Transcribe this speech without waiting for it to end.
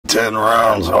10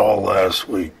 rounds all last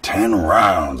week. 10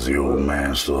 rounds the old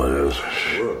man still has.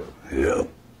 Whoa. Yep.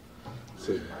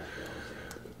 So,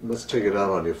 must take it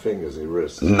out on your fingers and your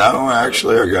wrists. No,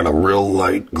 actually, I got a real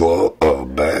light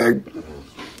bag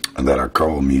that I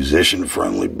call a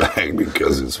musician-friendly bag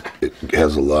because it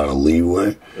has a lot of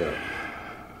leeway. Yeah.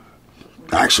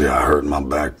 Actually, I hurt my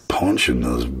back punching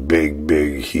those big,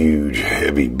 huge,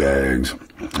 heavy bags.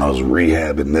 I was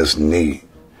rehabbing this knee.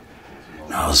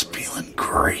 I was feeling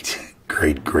great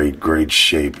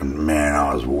shape, and man,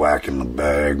 I was whacking the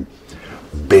bag,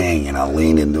 bang, and I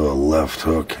leaned into a left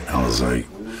hook, and I was like,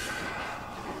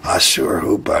 I sure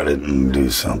hope I didn't do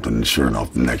something. And sure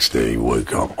enough, the next day you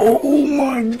wake up, oh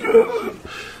my God.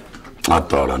 I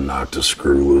thought I knocked a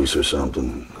screw loose or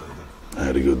something. I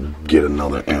had to go get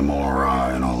another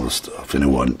MRI and all this stuff,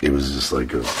 and it was just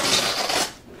like a,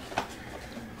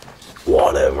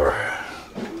 whatever.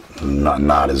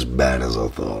 Not as bad as I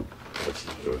thought.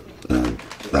 And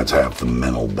that's half the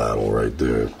mental battle right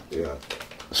there. Yeah.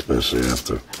 Especially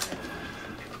after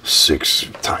 6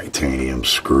 titanium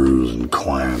screws and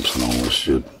clamps and all this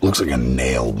shit. Looks like a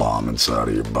nail bomb inside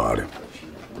of your body.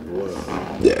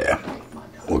 Wow. Yeah.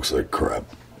 Looks like crap.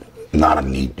 Not a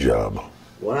neat job.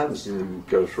 What happens when you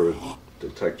go for a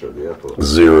detector at the airport?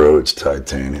 0, it's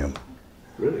titanium.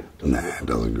 Really? Nah, it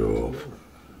doesn't go off.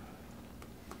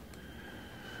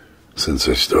 Since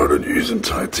I started using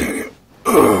titanium.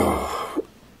 Oh.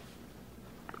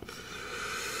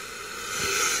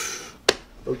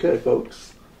 Okay,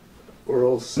 folks. We're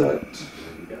all set.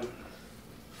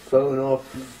 Phone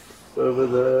off over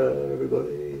there,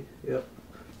 everybody. Yep.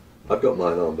 I've got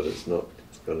mine on, but it's not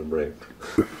going to ring.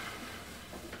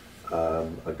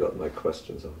 I've got my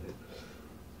questions on it.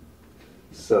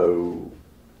 So,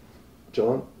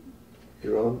 John,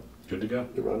 you're on? Good to go.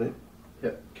 You're running?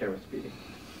 Yep, camera speeding.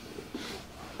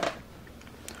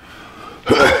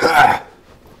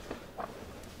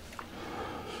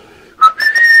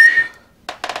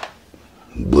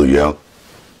 Blew you out.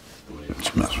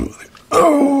 Just messing with you.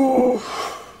 Oh!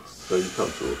 So you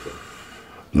comfortable with it?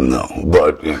 No,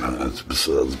 but, you know, that's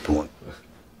besides the point.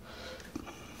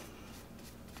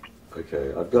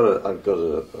 Okay, I've got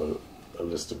a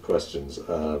list of questions.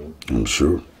 I'm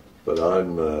sure. But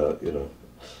I'm,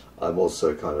 I'm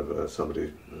also kind of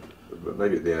somebody. But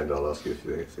maybe at the end I'll ask you a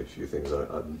few things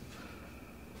I'd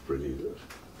really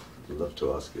love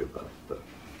to ask you about. But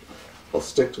I'll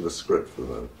stick to the script for the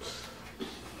moment.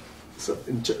 So,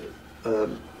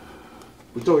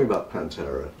 we're talking about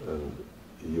Pantera and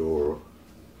your,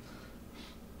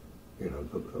 an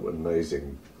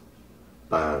amazing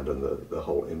band and the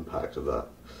whole impact of that.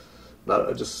 Now,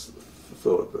 I just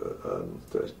thought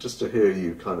that just to hear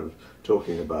you kind of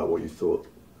talking about what you thought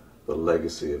the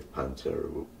legacy of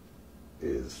Pantera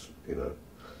is, I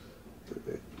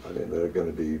think there are going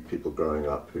to be people growing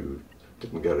up who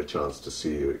didn't get a chance to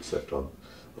see you except on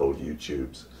old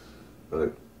YouTubes.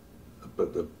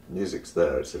 But the music's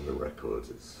there, it's in the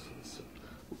records.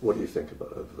 What do you think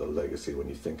of the legacy when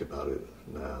you think about it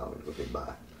now, looking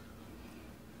back?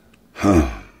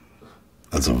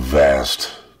 That's a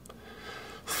vast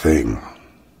thing.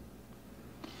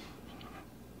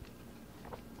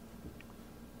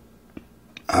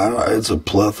 It's a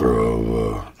plethora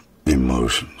of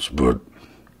emotions, but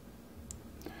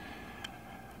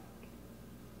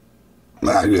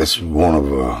I guess one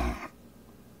of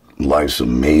life's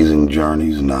amazing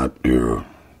journeys, not your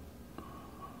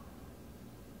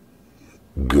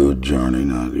good journey,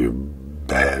 not your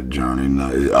bad journey,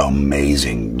 not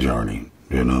amazing journey,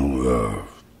 the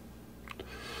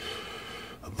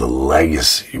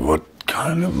legacy. What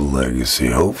kind of legacy?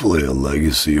 Hopefully a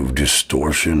legacy of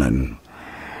distortion and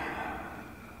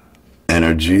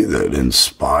energy that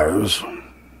inspires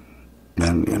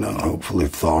and, hopefully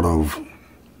thought of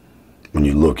when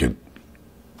you look at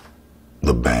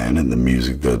the band and the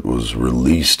music that was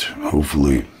released.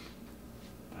 Hopefully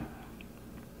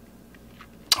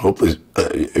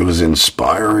it was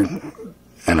inspiring,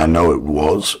 and I know it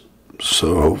was,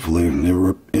 so hopefully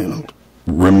it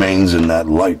remains in that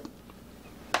light.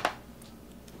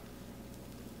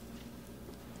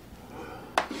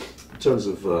 In terms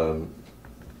of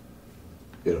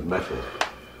metal,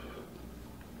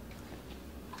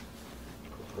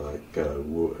 like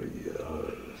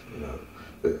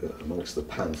amongst the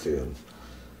pantheon,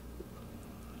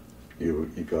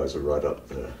 you guys are right up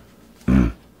there.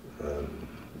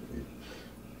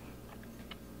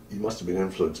 You must have been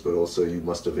influenced, but also you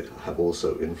must have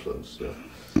also influenced.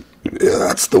 Yeah,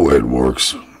 that's the way it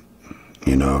works.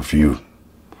 If you,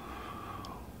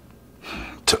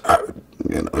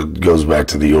 it goes back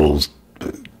to the old,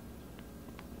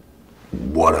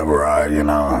 whatever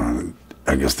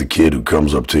I guess the kid who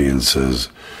comes up to you and says,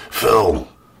 Phil,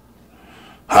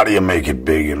 how do you make it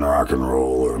big in rock and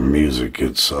roll or music?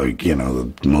 It's like, you know,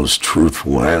 the most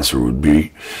truthful answer would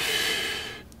be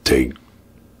take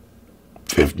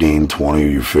 15, 20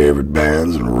 of your favorite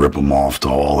bands and rip them off to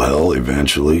all hell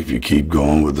eventually if you keep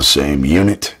going with the same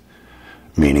unit,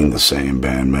 meaning the same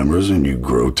band members, and you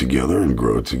grow together and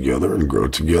grow together and grow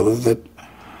together, that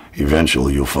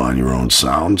eventually you'll find your own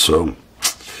sound. So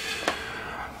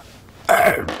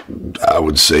I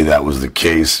would say that was the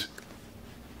case.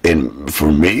 And for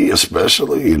me,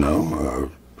 especially, you know,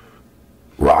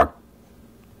 rock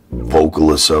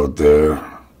vocalists out there,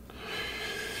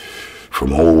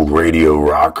 from old radio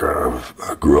rock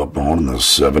I grew up on in the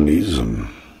 70s, and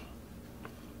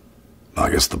I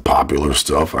guess the popular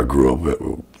stuff I grew up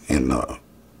in the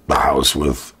house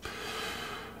with,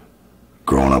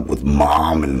 growing up with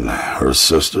Mom and her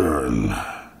sister and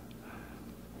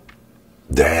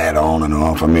Dad on and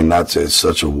off. I mean, it's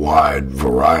such a wide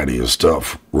variety of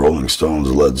stuff. Rolling Stones,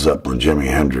 Led Zeppelin, Jimi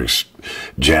Hendrix,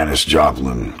 Janis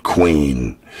Joplin,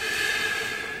 Queen.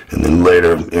 And then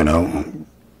later, you know,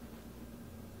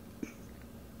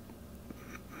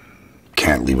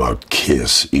 can't leave out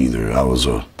Kiss either. I was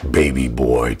a baby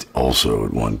boy also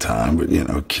at one time, but, you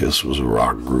know, Kiss was a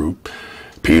rock group.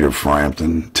 Peter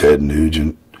Frampton, Ted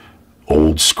Nugent,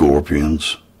 old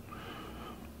Scorpions.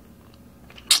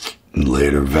 And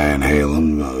later, Van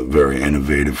Halen, very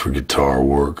innovative for guitar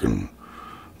work, and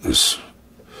this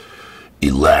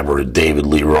elaborate David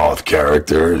Lee Roth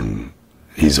character, and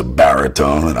he's a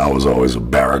baritone, and I was always a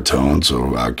baritone,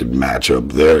 so I could match up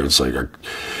there. It's like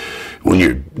when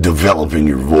you're developing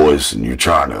your voice and you're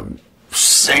trying to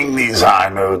sing these high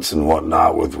notes and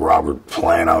whatnot with Robert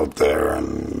Plant out there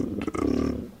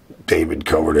and David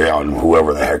Coverdale and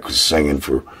whoever the heck was singing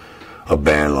for a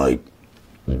band like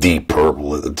Deep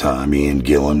Purple at the time, Ian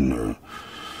Gillan or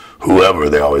whoever,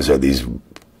 they always had these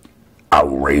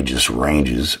outrageous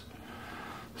ranges.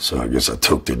 So I guess I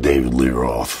took to David Lee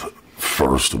Roth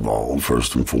first and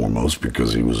foremost,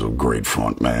 because he was a great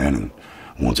front man and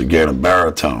once again a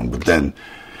baritone. But then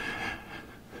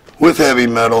with heavy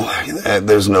metal,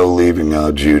 there's no leaving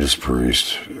out Judas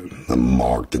Priest, the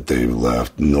mark that they've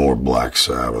left, nor Black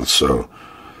Sabbath. So,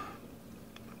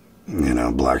 you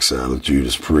know, Black Sabbath,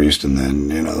 Judas Priest, and then,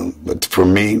 you know, but for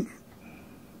me,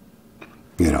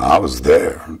 you know, I was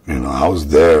there. You know, I was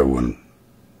there when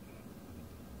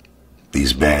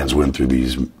these bands went through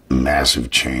these massive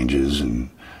changes, and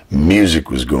music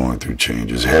was going through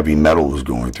changes. Heavy metal was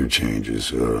going through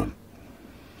changes,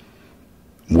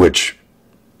 which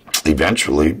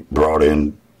eventually brought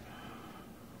in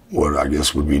what I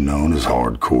guess would be known as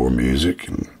hardcore music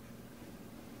and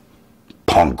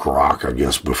punk rock, I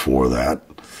guess, before that.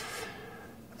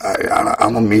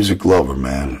 I'm a music lover,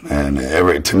 man,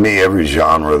 and to me, every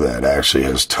genre that actually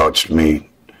has touched me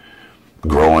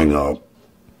growing up,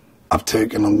 I've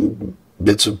taken them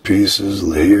bits and pieces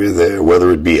here or there,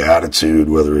 whether it be attitude,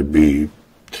 whether it be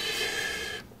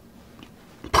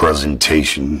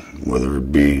presentation, whether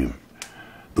it be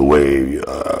the way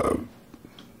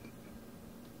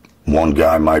one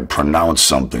guy might pronounce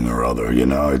something or other. You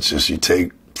know, it's just you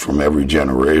take from every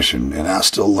generation, and I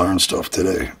still learn stuff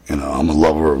today. You know, I'm a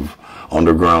lover of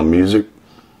underground music,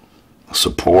 a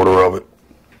supporter of it,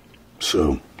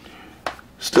 so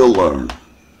still learn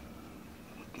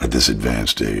at this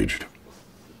advanced age.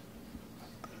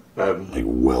 Like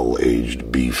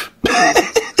well-aged beef.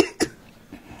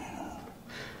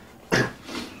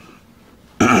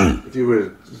 If you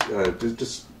were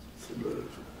just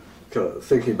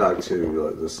thinking back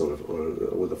to the sort of,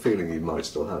 or the feeling you might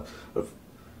still have of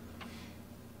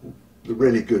the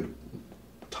really good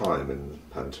time in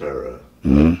Pantera,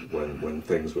 when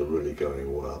things were really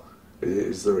going well,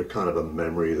 is there a kind of a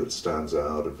memory that stands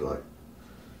out of, like,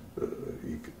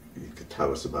 you could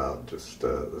tell us about, just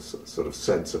the sort of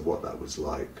sense of what that was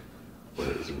like when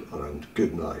it was around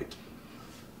good night?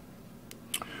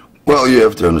 Well, you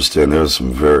have to understand there's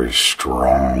some very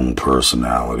strong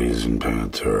personalities in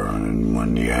Pantera, and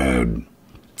when you had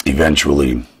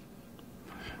eventually,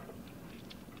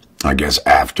 I guess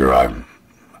after and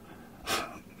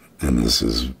this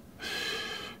is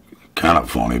kind of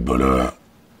funny, but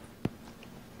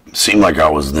seemed like I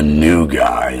was the new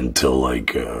guy until,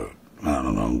 like, I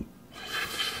don't know,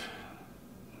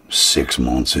 6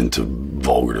 months into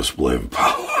Vulgar Display of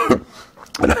Power.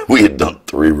 And we had done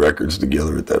 3 records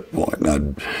together at that point, and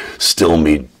I'd still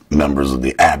meet members of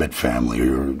the Abbott family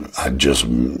who I'd just,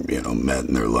 you know, met,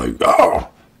 and they're like, "Oh,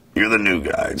 you're the new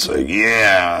guy." It's like,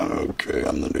 yeah, okay,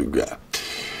 I'm the new guy.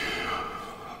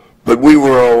 But we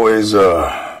were always,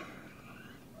 there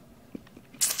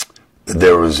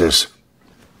was this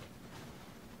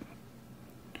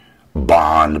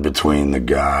bond between the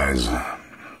guys.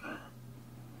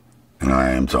 And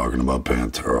I am talking about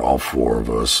Pantera, all four of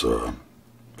us.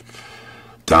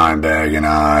 Dimebag and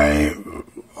I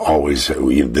always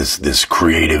had this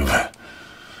creative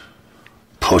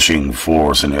pushing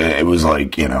force, and it was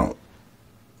like, you know,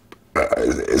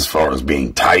 as far as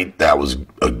being tight, that was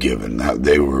a given.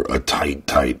 They were a tight,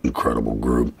 incredible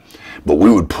group. But we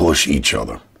would push each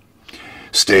other.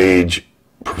 Stage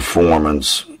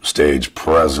performance, stage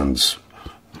presence,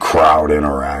 crowd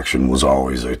interaction was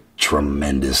always a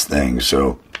tremendous thing.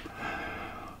 So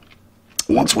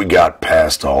once we got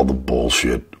past all the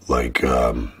bullshit, like,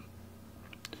 and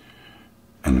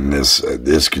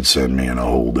this could send me in a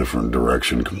whole different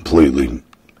direction completely.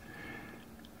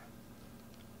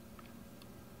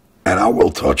 And I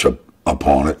will touch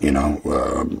upon it, you know.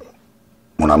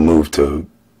 When I moved to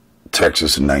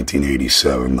Texas in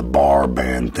 1987, the bar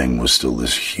band thing was still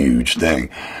this huge thing.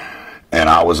 And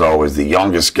I was always the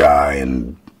youngest guy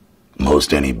in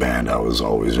most any band I was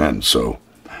always in. So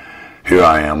here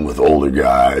I am with older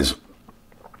guys,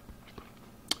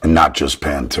 and not just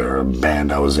Pantera, a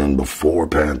band I was in before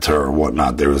Pantera or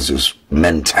whatnot. There was this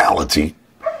mentality.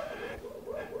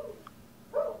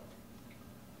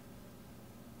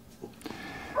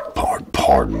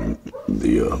 Pardon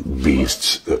the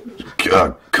beasts.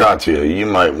 Katya, you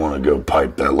might want to go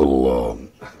pipe that little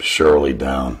Shirley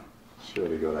down.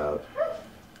 Shirley got out.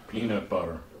 Peanut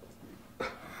butter.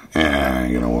 Yeah,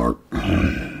 ain't gonna work.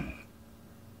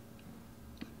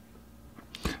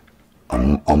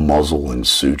 A muzzle and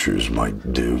sutures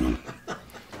might do.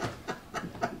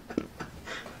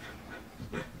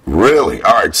 Really?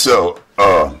 All right, so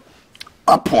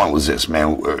my point was this,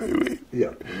 man.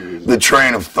 Yeah. The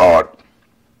train of thought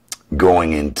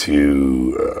going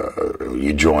into,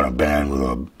 you join a band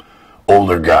with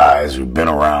older guys who've been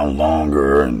around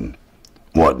longer and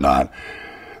whatnot.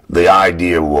 The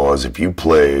idea was if you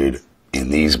played in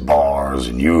these bars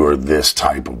and you were this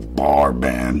type of bar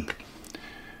band,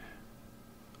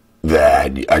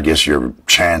 that I guess your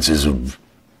chances of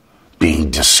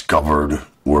being discovered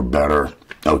were better.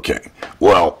 Okay,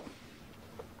 well,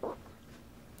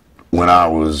 when I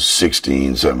was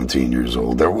 16, 17 years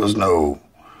old, there was no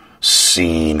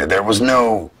scene, there was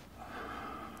nobody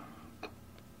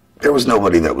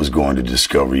that was going to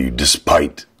discover you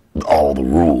despite all the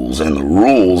rules, and the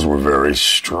rules were very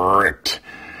strict.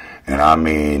 And I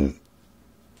mean,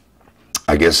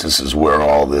 I guess this is where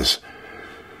all this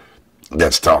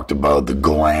that's talked about, the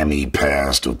glammy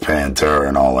past of Pantera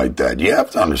and all like that. You have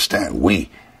to understand,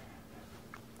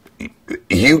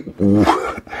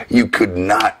 you could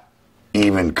not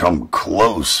even come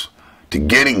close to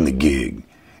getting the gig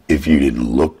if you didn't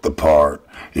look the part,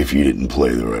 if you didn't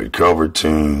play the right cover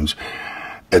tunes,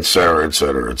 etc.,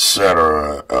 etc.,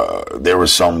 etc. There were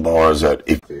some bars that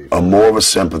more of a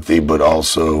sympathy, but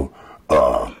also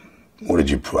how did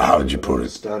you put it?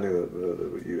 Understanding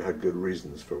that you had good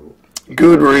reasons for.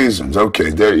 Good reasons. Okay,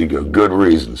 there you go. Good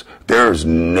reasons. There is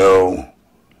no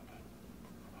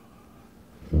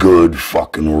good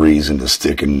fucking reason to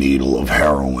stick a needle of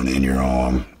heroin in your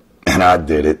arm. And I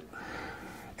did it.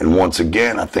 And once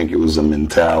again, I think it was a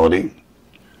mentality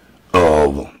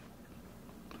of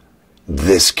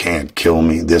this can't kill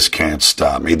me, this can't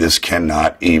stop me, this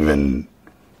cannot even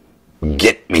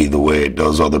get me the way it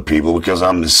does other people because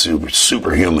I'm this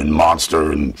superhuman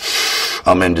monster and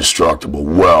I'm indestructible.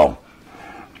 Well,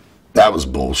 that was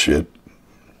bullshit.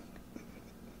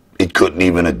 It couldn't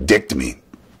even addict me.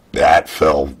 That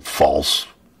fell false.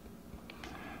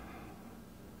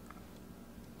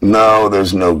 No,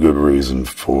 there's no good reason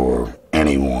for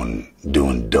anyone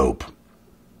doing dope.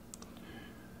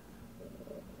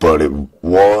 But it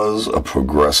was a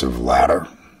progressive ladder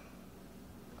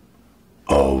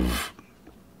of,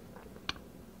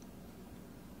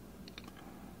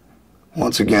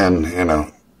 once again, you know,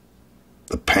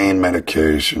 the pain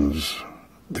medications,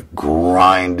 the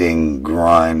grinding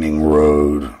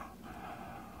road,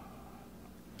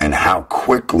 and how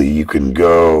quickly you can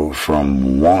go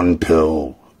from 1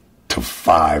 pill to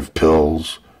 5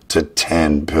 pills to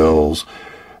 10 pills.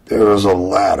 There is a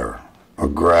ladder, a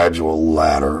gradual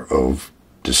ladder of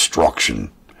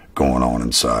destruction going on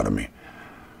inside of me.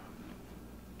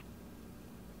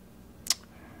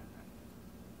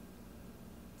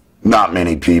 Not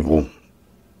many people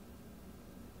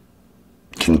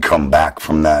can come back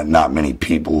from that. Not many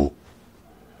people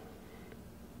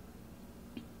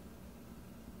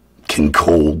can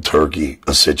cold turkey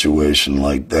a situation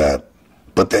like that,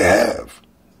 but they have.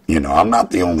 You know, I'm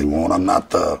not the only one. I'm not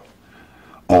the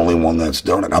only one that's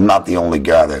done it. I'm not the only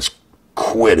guy that's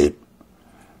quit it,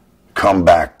 come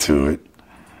back to it,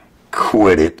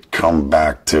 quit it, come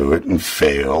back to it, and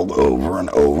failed over and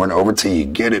over and over till you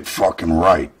get it fucking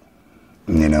right.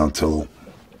 You know, till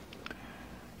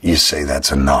you say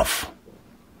that's enough.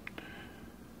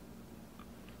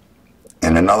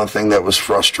 And another thing that was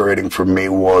frustrating for me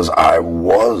was I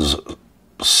was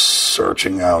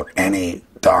searching out any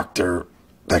doctor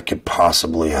that could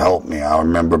possibly help me. I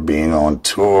remember being on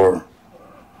tour,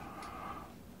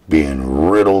 being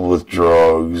riddled with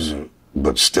drugs,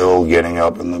 but still getting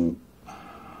up in the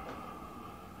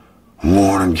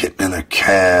morning, getting in a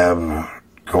cab,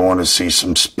 going to see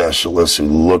some specialist who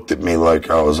looked at me like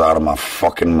I was out of my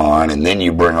fucking mind. And then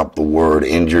you bring up the word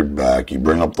injured back, you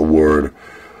bring up the word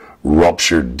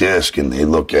ruptured disc, and they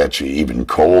look at you even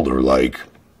colder like,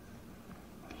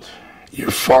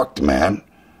 you're fucked, man.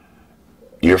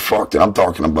 You're fucked. And I'm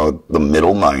talking about the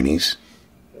middle 90s,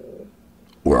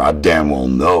 where I damn well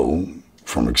know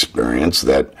from experience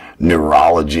that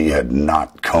neurology had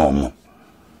not come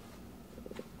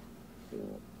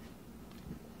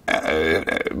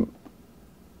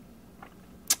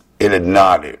it had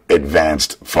not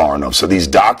advanced far enough. So these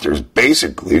doctors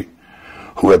basically,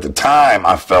 who at the time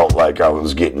I felt like I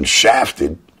was getting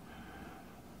shafted,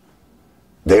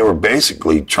 they were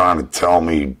basically trying to tell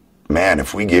me, man,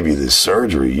 if we give you this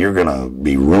surgery, you're going to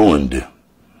be ruined.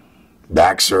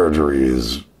 Back surgery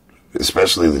is,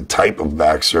 especially the type of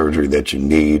back surgery that you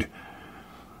need,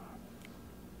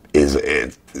 is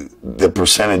the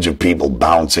percentage of people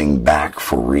bouncing back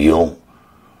for real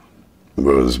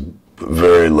was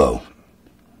very low.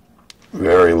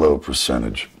 Very low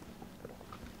percentage.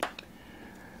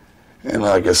 And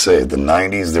like I say, the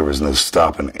 90s, there was no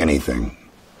stopping anything.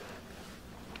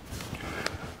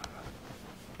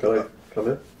 Can I come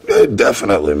in? Yeah,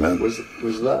 definitely, man. Was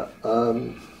that,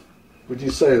 would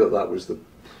you say that that was the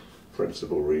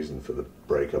principal reason for the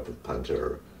breakup of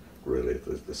Pantera, really?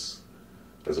 This,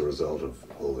 as a result of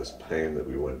all this pain that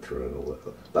we went through and all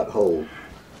that whole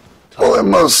time? Well, it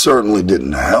most certainly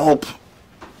didn't help.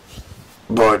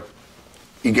 But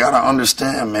you got to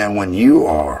understand, man, when you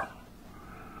are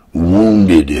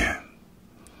wounded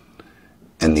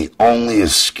and the only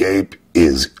escape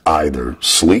is either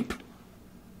sleep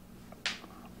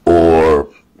or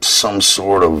some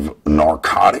sort of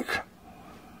narcotic,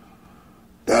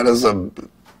 that is a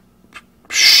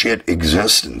shit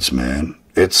existence, man.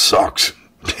 It sucks.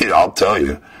 I'll tell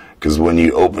you. Because when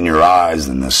you open your eyes,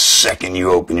 and the second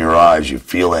you open your eyes, you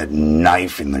feel that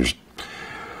knife and there's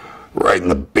right in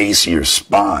the base of your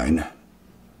spine.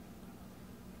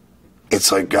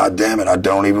 It's like, God damn it, I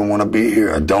don't even want to be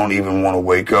here. I don't even want to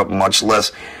wake up, much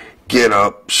less get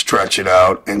up, stretch it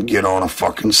out, and get on a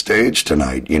fucking stage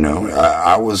tonight. You know,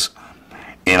 I was,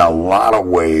 in a lot of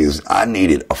ways, I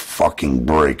needed a fucking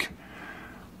break.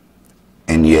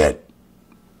 And yet,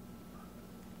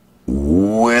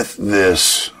 with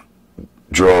this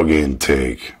drug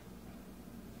intake,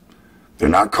 they're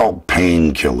not called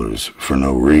painkillers for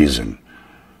no reason.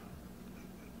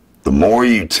 The more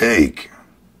you take,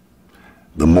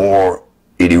 the more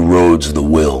it erodes the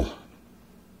will,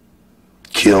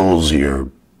 kills your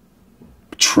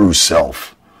true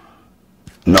self,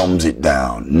 numbs it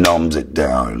down,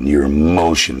 your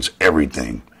emotions,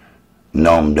 everything,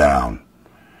 numb down.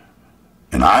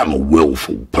 And I am a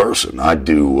willful person. I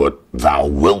do what thou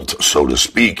wilt, so to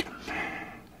speak.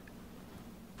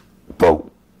 But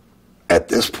at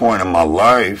this point in my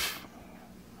life,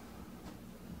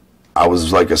 I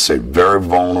was, like I said, very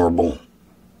vulnerable,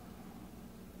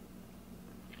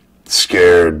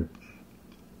 scared,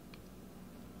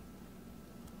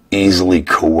 easily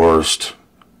coerced,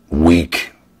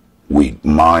 weak-minded,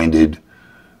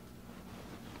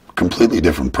 completely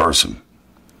different person.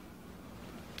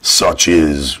 Such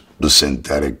is the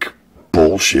synthetic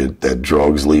bullshit that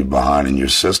drugs leave behind in your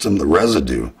system, the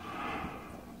residue.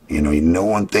 You know, no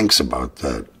one thinks about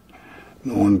that.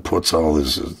 No one puts all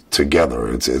this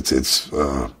together. It's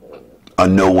a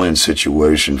no-win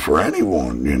situation for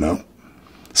anyone, you know.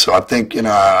 So I think, you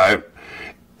know,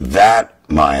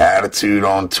 my attitude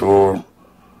on tour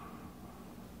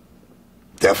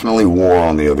definitely wore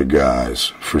on the other guys,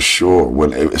 for sure.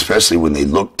 Especially when they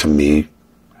looked to me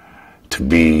to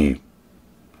be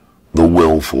the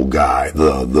willful guy,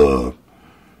 the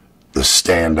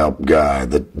stand-up guy,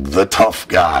 the tough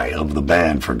guy of the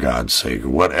band, for God's sake, or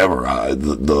whatever,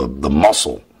 the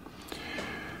muscle.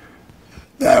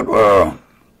 That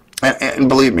and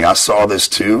believe me, I saw this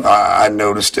too. I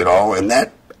noticed it all, and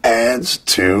that adds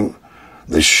to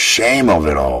the shame of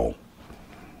it all.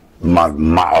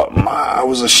 I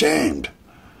was ashamed,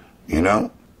 you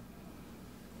know.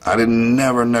 I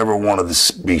never wanted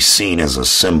to be seen as a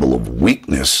symbol of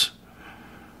weakness.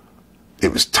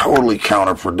 It was totally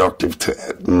counterproductive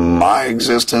to my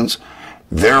existence,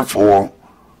 therefore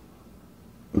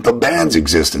the band's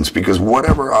existence, because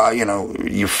whatever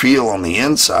you feel on the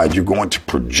inside, you're going to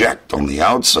project on the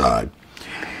outside.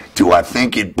 Do I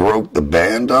think it broke the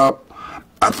band up?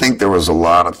 I think there was a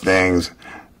lot of things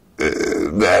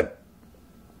that,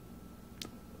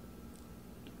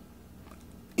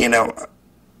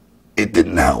 it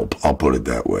didn't help. I'll put it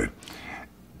that way.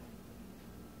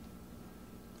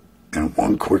 And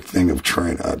one quick thing of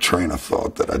train of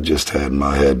thought that I just had in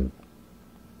my head.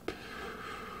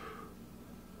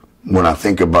 When I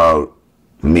think about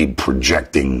me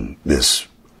projecting this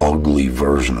ugly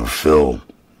version of Phil,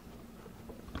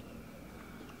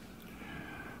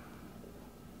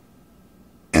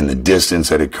 and the distance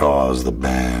that it caused the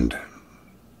band,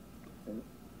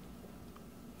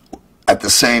 at the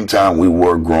same time we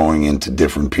were growing into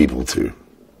different people too,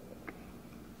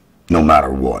 no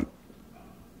matter what.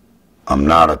 I'm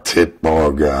not a tit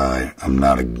bar guy. I'm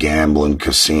not a gambling,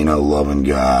 casino loving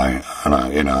guy. And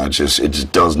it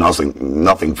just does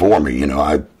nothing for me.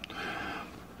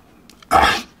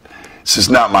 It's just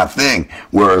not my thing.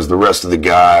 Whereas the rest of the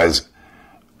guys,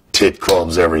 tit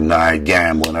clubs every night,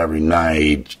 gambling every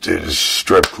night,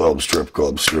 strip club,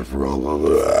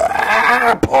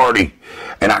 party.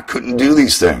 And I couldn't do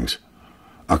these things.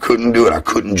 I couldn't do it. I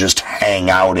couldn't just hang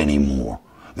out anymore.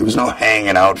 There was no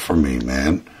hanging out for me,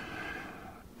 man.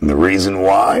 And the reason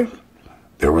why?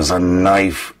 There was a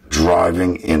knife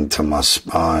driving into my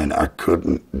spine. I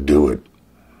couldn't do it.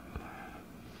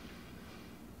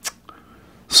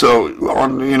 So,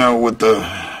 with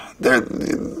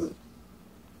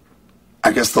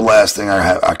I guess the last thing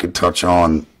I could touch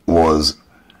on was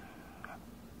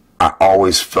I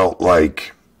always felt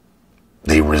like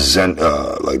they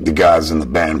like the guys in the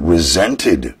band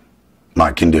resented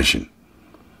my condition.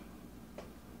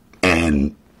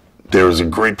 And there was a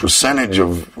great percentage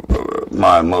of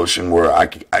my emotion where I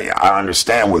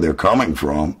understand where they're coming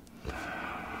from.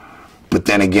 But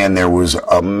then again, there was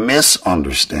a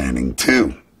misunderstanding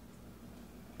too.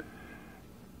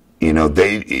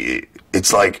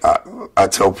 It's like I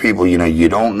tell people, you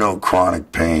don't know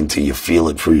chronic pain till you feel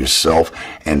it for yourself.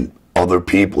 And other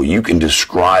people, you can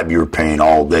describe your pain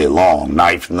all day long,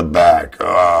 knife in the back,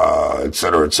 et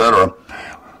cetera, et cetera.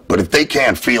 But if they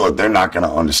can't feel it, they're not going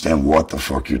to understand what the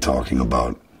fuck you're talking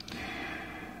about.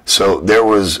 So there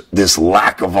was this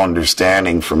lack of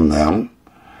understanding from them,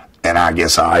 and I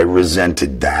guess I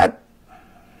resented that.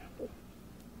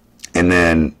 And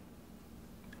then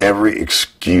every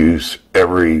excuse,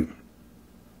 every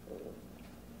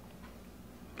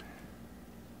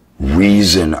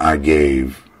reason I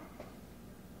gave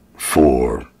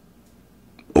for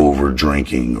over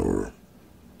drinking or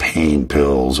pain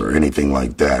pills or anything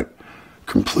like that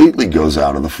completely goes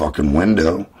out of the fucking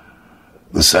window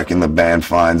the second the band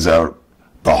finds out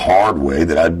the hard way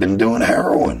that I'd been doing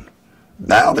heroin.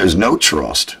 Now there's no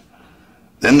trust.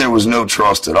 Then there was no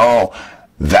trust at all.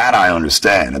 That I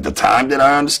understand. At the time, did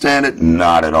I understand it?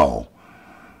 Not at all.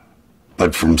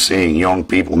 But from seeing young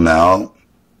people now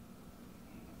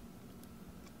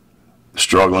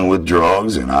struggling with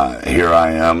drugs, and here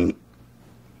I am,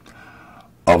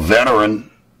 a veteran,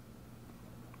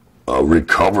 a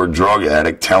recovered drug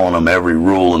addict, telling them every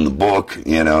rule in the book,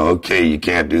 okay, you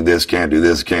can't do this, can't do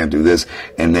this, can't do this,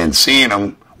 and then seeing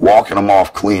them, walking them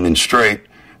off clean and straight,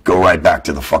 go right back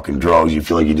to the fucking drugs. You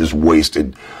feel like you just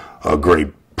wasted a great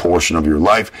portion of your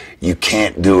life. You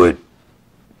can't do it.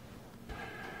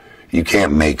 You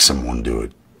can't make someone do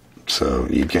it. So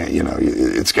you can't,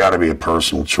 it's got to be a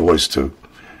personal choice to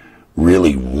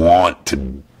really want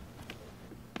to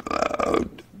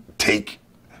take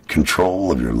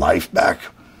control of your life back.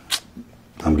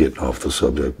 I'm getting off the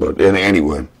subject, but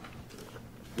anyway,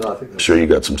 no, I think I'm sure you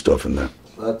got some stuff in there.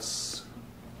 That's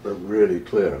really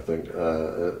clear, I think.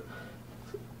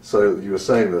 So you were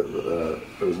saying that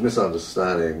there was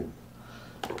misunderstanding.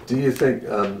 Do you think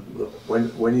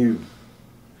when you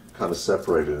kind of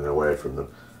separated in a way from them,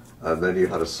 and then you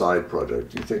had a side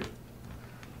project, do you think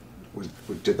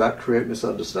did that create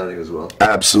misunderstanding as well?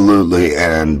 Absolutely,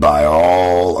 and by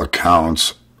all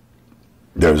accounts,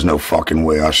 there's no fucking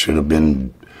way I should have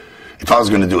been. If I was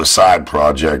going to do a side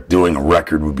project, doing a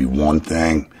record would be one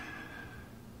thing,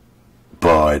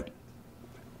 but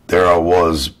there I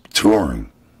was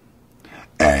touring,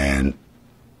 and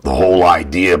the whole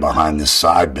idea behind this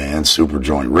side band, Super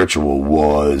Joint Ritual,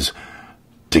 was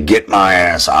to get my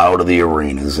ass out of the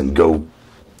arenas and go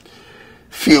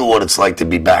feel what it's like to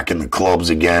be back in the clubs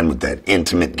again with that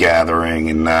intimate gathering,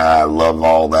 and I love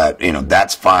all that.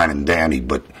 That's fine and dandy,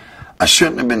 but I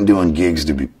shouldn't have been doing gigs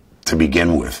to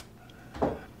begin with.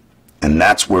 And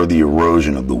that's where the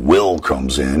erosion of the will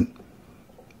comes in.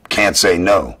 Can't say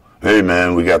no. Hey,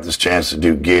 man, we got this chance to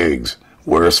do gigs.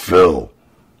 Where's Phil?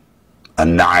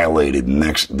 Annihilated in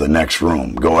the next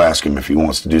room. Go ask him if he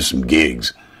wants to do some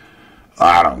gigs.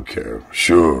 I don't care.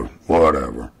 Sure,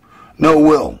 whatever. No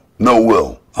will. No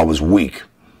will. I was weak.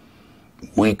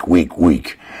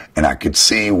 Weak. And I could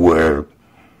see where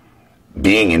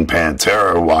being in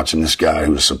Pantera, watching this guy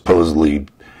who was supposedly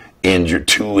injured,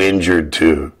 too injured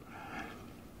to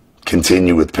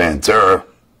continue with Pantera,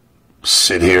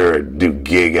 sit here and do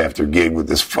gig after gig with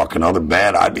this fucking other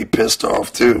band, I'd be pissed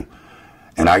off too.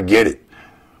 And I get it.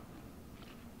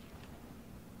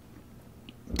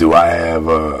 Do I have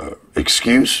a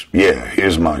excuse? Yeah,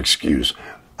 here's my excuse.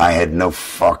 I had no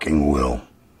fucking will.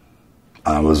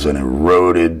 I was an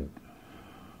eroded,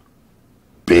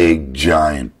 big,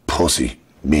 giant pussy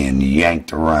being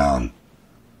yanked around,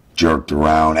 jerked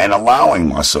around, and allowing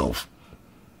myself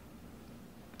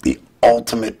the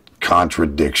ultimate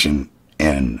contradiction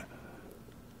in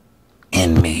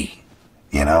me.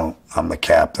 You know, I'm the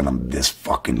captain of this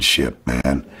fucking ship,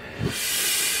 man.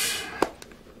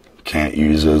 Can't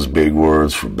use those big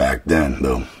words for back then,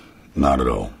 though. Not at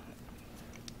all.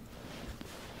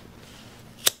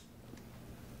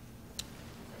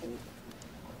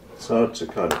 It's hard to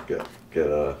kind of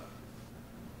get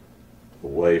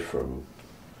away from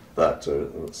that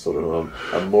to sort of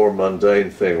a more mundane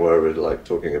thing where we're like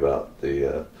talking about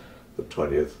the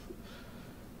 20th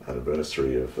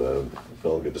anniversary of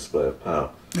Vulgar Display of Power.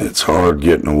 It's hard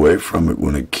getting away from it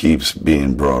when it keeps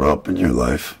being brought up in your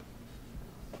life.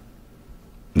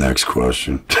 Next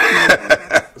question.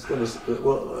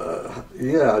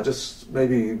 Yeah, just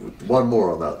maybe one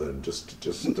more on that then. Just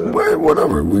Wait,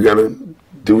 whatever. We gotta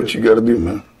do what you gotta do,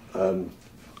 man.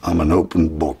 I'm an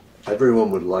open book.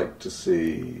 Everyone would like to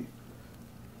see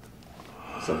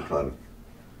some kind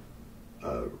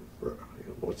of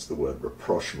what's the word,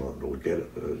 rapprochement, or get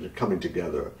it, coming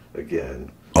together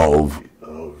again Of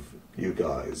you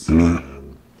guys,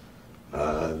 Mm.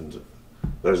 and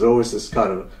there's always this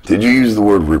kind of Did you use the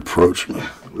word rapprochement?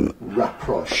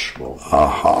 rapprochement.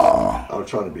 Aha. I'm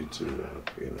trying to be too,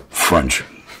 French.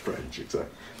 French,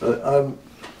 exactly. And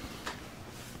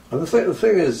the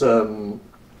thing is,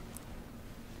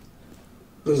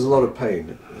 there's a lot of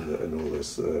pain in all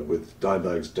this with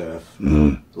Dimebag's death.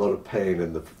 A lot of pain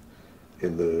in the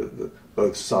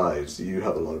both sides. You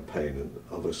have a lot of pain, and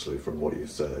obviously from what you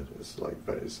said, it's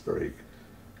very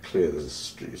clear.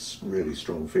 There's a really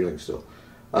strong feeling still.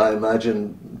 I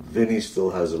imagine Vinnie still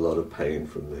has a lot of pain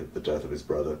from the death of his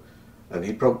brother, and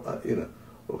he probably,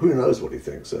 who knows what he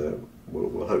thinks.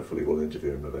 We'll hopefully we'll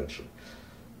interview him eventually.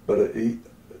 But he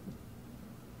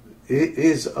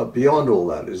is beyond all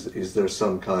that. Is there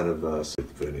some kind of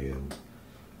with Vinnie and?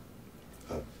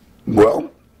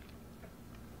 Well,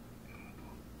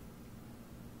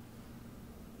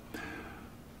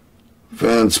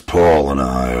 Vince, Paul, and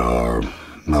I are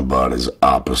about as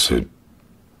opposite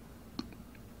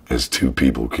as two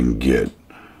people can get.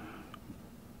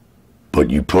 But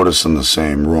you put us in the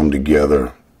same room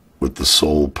together with the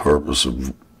sole purpose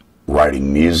of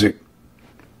writing music,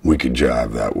 we could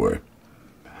jive that way.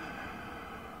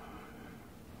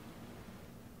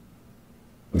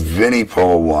 Vinnie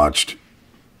Paul watched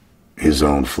his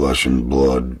own flesh and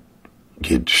blood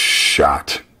get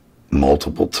shot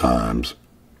multiple times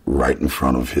right in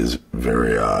front of his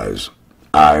very eyes.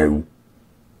 I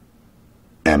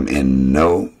am in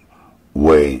no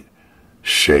way,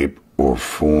 shape, or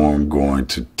form going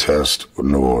to test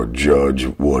nor judge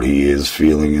what he is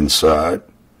feeling inside.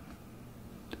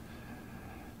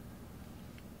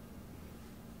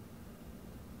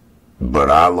 But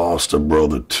I lost a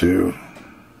brother too.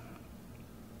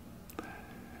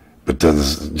 But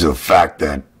does the fact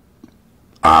that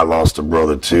I lost a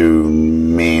brother too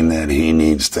mean that he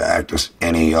needs to act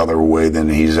any other way than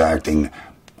he's acting?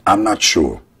 I'm not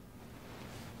sure.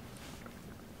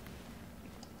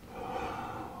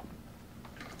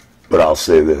 But I'll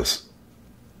say this.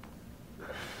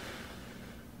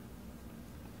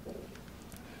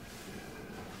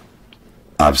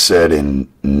 I've said in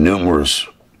numerous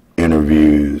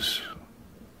interviews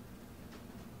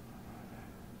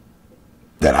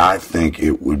that I think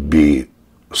it would be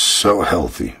so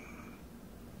healthy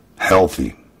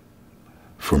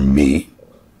for me,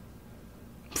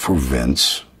 for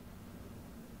Vince,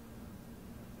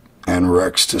 and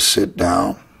Rex to sit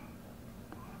down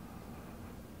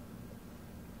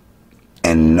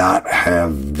and not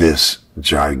have this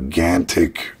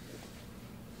gigantic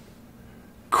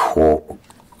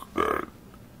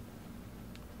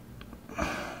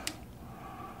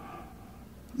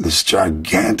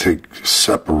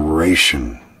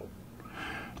separation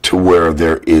to where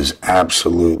there is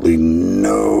absolutely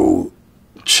no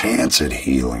chance at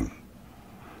healing.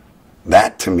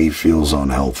 That to me feels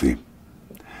unhealthy.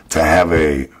 To have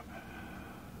a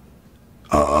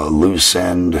loose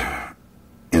end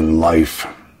in life,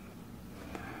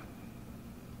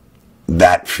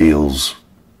 that feels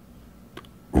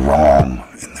wrong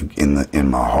in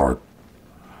my heart.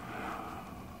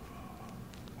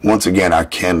 Once again, I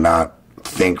cannot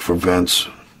think for Vince.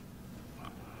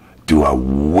 Do I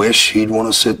wish he'd want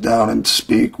to sit down and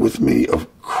speak with me? Of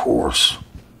course.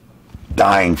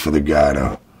 Dying for the guy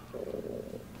to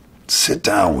sit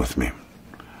down with me.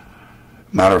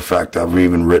 Matter of fact, I've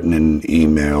even written in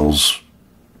emails,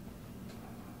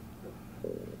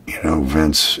 you know,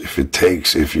 Vince, if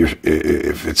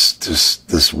it's just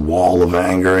this wall of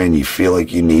anger and you feel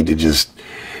like you need to just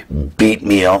beat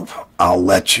me up, I'll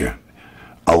let you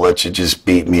just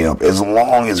beat me up, as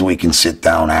long as we can sit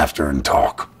down after and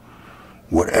talk.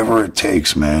 Whatever it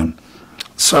takes, man.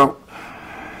 So,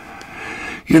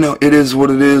 you know, it is what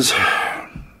it is.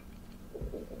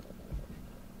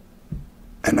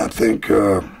 And I think,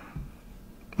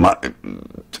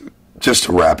 just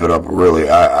to wrap it up, really,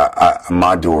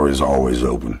 my door is always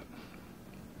open.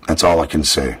 That's all I can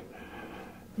say.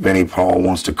 Vinnie Paul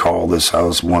wants to call this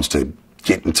house, wants to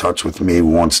get in touch with me,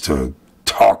 wants to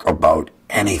talk about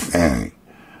anything.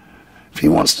 If he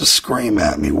wants to scream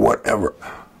at me, whatever,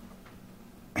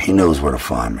 he knows where to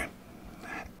find me.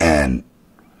 And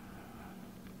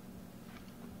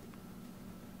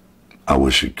I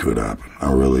wish it could happen.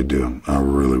 I really do. I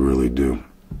really, really do.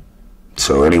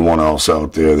 So anyone else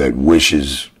out there that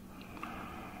wishes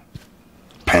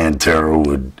Pantera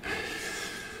would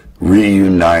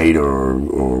reunite or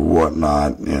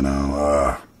whatnot, you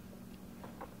know,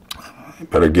 you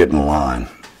better get in line.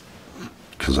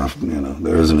 Because, you know,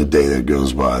 there isn't a day that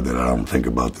goes by that I don't think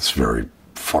about this very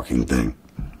fucking thing.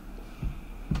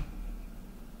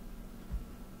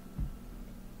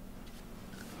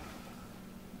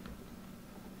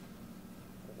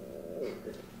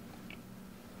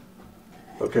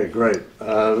 Okay, great.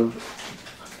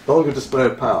 Vulgar display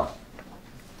of power.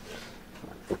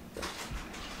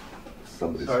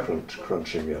 Somebody's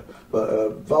crunching here.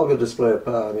 But vulgar display of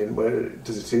power, I mean,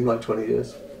 does it seem like 20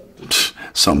 years?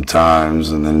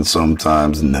 Sometimes, and then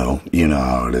sometimes no. You know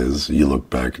how it is. You look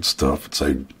back at stuff, it's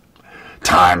like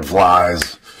time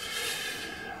flies.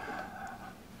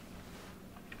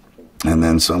 And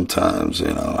then sometimes,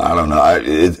 you know, I don't know.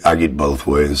 I get both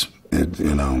ways.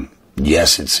 You know,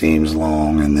 yes, it seems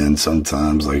long, and then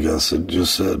sometimes, like I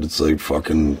just said, it's like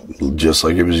fucking just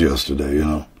like it was yesterday, you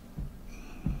know.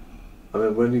 I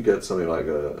mean, when you get something like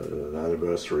an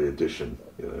anniversary edition,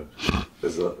 you know,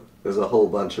 there's a whole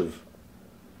bunch of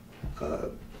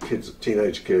kids,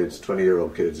 teenage kids,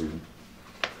 20-year-old kids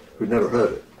who never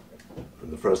heard it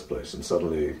in the first place, and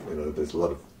suddenly, you know, there's a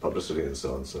lot of publicity and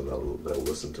so on, so they'll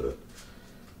listen to it,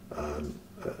 and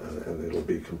it'll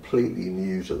be completely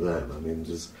new to them. I mean,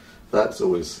 that's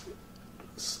always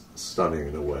stunning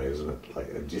in a way, isn't it?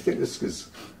 Like, do you think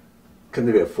can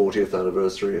there be a 40th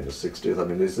anniversary and a 60th? I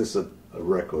mean, is this a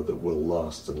record that will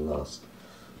last and last?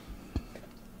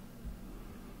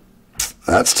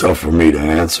 That's tough for me to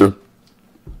answer.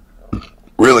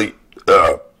 Really,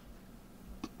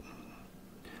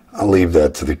 I'll leave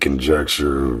that to the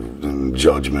conjecture and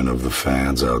judgment of the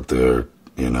fans out there,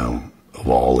 you know, of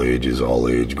all ages, all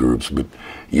age groups. But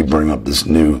you bring up this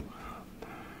new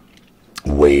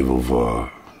wave of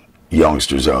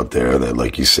youngsters out there that,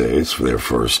 like you say, it's for their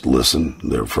first listen,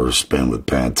 their first spin with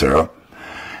Pantera.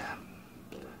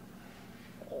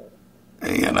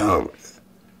 And, you know,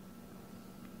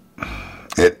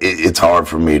 it's hard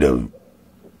for me to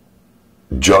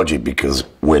judge it, because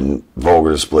when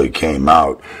Vulgar Display came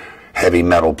out, heavy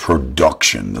metal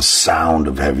production, the sound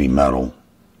of heavy metal,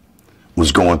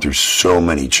 was going through so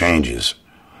many changes.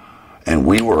 And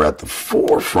we were at the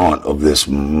forefront of this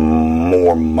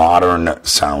more modern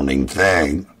sounding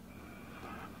thing.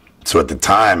 So at the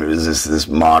time, it was this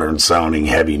modern sounding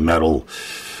heavy metal,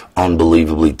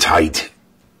 unbelievably tight,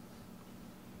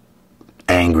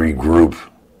 angry group.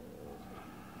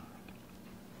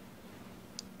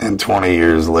 And 20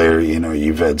 years later, you know,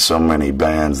 you've had so many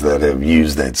bands that have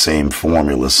used that same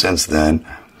formula since then.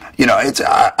 You know,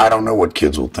 I don't know what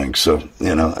kids will think. So,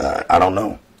 you know, I don't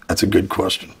know. That's a good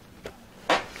question.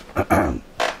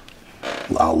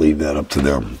 I'll leave that up to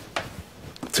them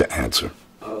to answer.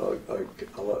 I'll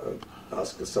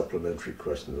ask a supplementary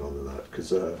question on that. Because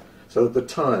so at the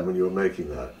time when you were making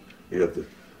that, did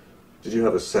you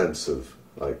have a sense of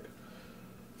like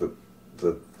the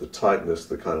the tightness,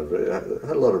 the kind of, it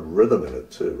had a lot of rhythm in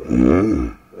it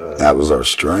too. Right? That was our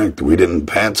strength.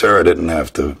 Pantera didn't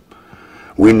have to.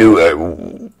 We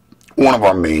knew one of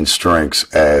our main strengths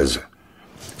as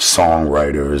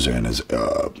songwriters and as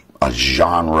a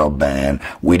genre band,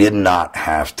 we did not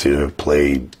have to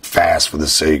play fast for the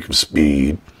sake of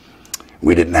speed.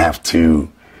 We didn't have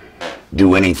to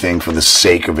do anything for the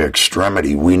sake of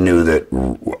extremity. We knew that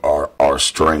our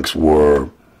strengths were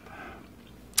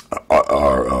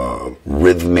our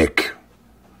rhythmic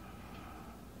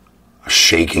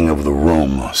shaking of the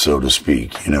room, so to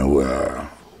speak. You know,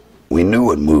 we knew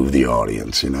what moved the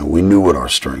audience. You know, we knew what our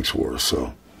strengths were.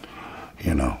 So,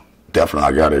 you know, definitely,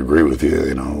 I got to agree with you.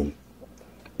 You know,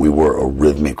 we were a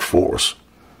rhythmic force.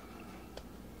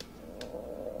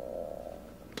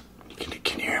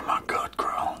 Can you hear my gut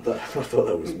growl? I thought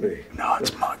that was me. No,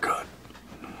 it's my gut.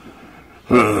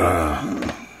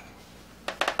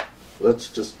 Let's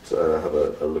just have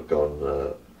a look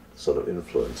on sort of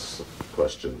influence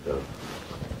question.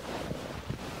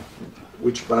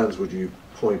 Which bands would you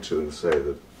point to and say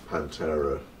that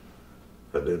Pantera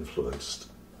had influenced?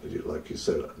 Like you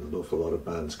said, an awful lot of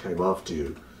bands came after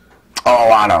you.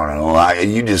 Oh, I don't know.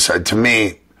 You just said to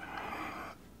me.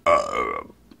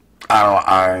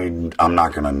 I'm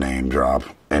not going to name drop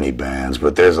any bands,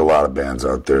 but there's a lot of bands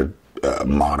out there,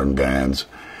 modern bands,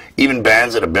 even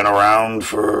bands that have been around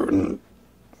for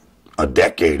a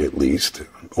decade at least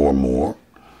or more,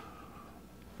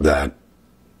 that,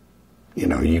 you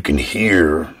know, you can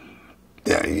hear,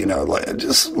 you know, like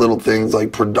just little things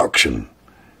like production.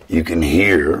 You can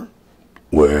hear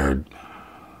where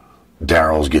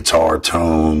Darrell's guitar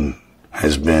tone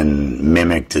has been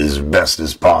mimicked as best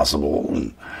as possible,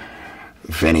 and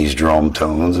Vinnie's drum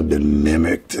tones have been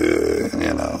mimicked, you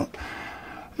know.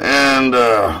 And,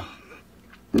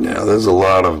 you know, there's a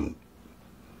lot of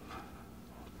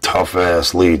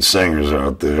tough-ass lead singers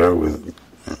out there with,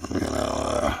 you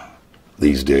know,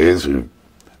 these days who,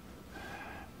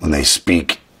 when they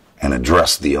speak and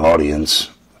address the audience,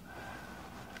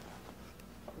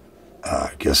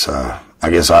 I guess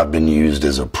I've been used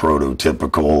as a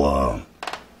prototypical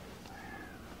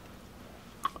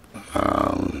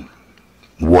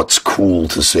what's cool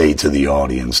to say to the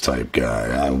audience type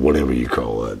guy, whatever you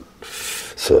call it.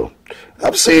 So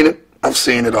I've seen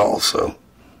it all. So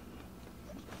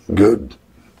good.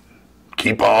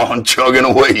 Keep on chugging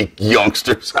away,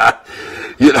 youngsters. I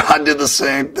did the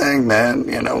same thing, man.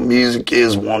 You know, music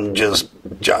is one just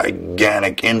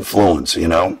gigantic influence. You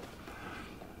know,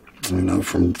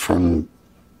 from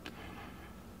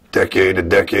decade to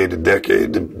decade to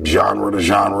decade, to genre to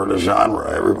genre to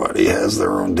genre. Everybody has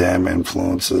their own damn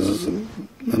influences, and,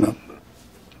 you know,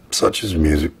 such is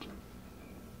music.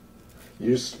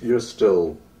 You're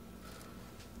still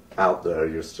out there.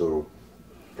 You're still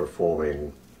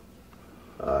performing.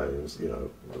 You know,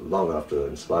 long after,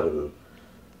 in spite of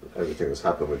everything that's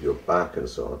happened with your back and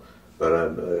so on. But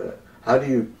how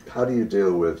do you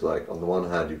deal with, like, on the one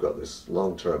hand you've got this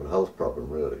long-term health problem,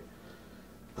 really.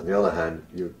 On the other hand,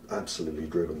 you're absolutely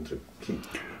driven to keep.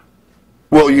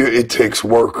 Well, it takes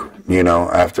work. You know,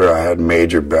 after I had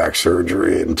major back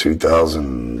surgery in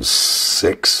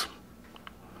 2006,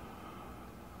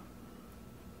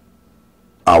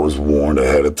 I was warned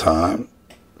ahead of time.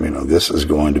 You know, this is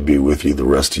going to be with you the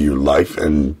rest of your life,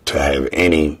 and to have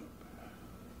any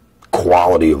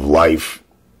quality of life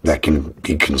that can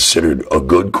be considered a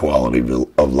good quality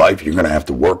of life, you're going to have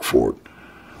to work for it.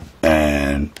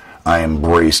 And I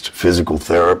embraced physical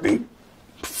therapy,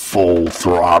 full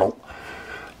throttle,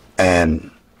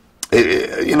 and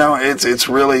you know, it's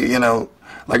really, you know,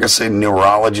 like I say,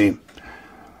 neurology.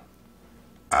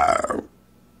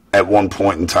 At one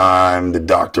point in time, the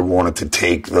doctor wanted to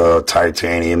take the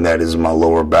titanium that is in my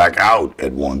lower back out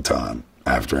at one time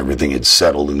after everything had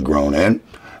settled and grown in.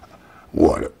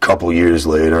 What, a couple years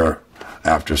later,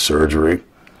 after surgery,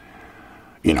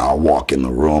 you know, I walk in the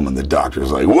room and the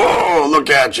doctor's like, "Whoa, look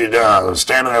at you,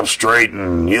 standing up straight,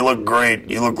 and you look great.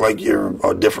 You look like you're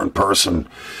a different person.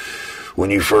 When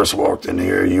you first walked in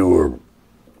here, you were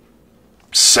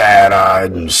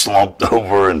sad-eyed and slumped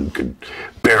over and could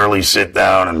barely sit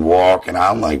down and walk." And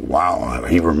I'm like, wow,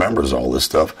 he remembers all this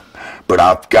stuff. But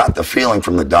I've got the feeling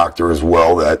from the doctor as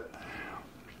well that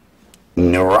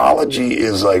neurology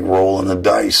is like rolling the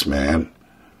dice, man.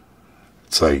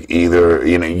 It's like either,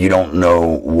 you know, you don't know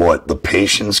what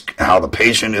how the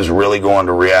patient is really going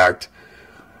to react.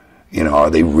 You know, are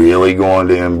they really going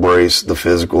to embrace the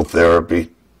physical therapy?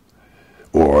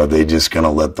 Or are they just going to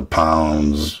let the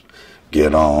pounds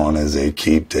get on as they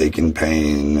keep taking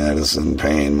pain medicine,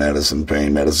 pain medicine,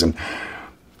 pain medicine?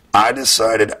 I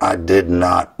decided I did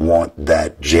not want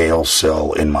that jail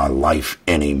cell in my life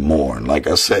anymore. And like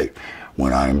I say,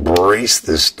 when I embraced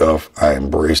this stuff, I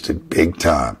embraced it big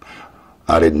time.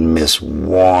 I didn't miss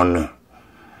one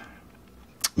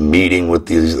meeting with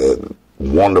these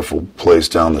wonderful place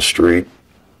down the street.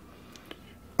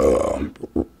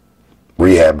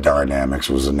 Rehab Dynamics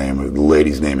was the name of the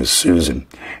lady's name is Susan.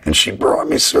 And she brought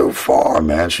me so far,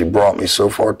 man. She brought me so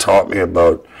far, taught me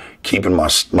about keeping my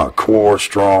core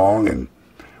strong and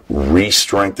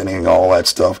re-strengthening all that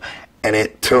stuff. And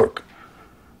it took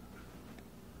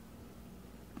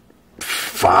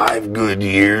 5 good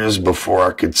years before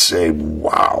I could say,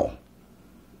 wow,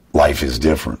 life is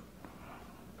different.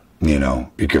 You know,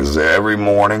 because every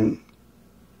morning,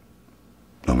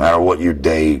 no matter what your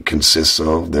day consists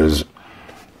of, there's a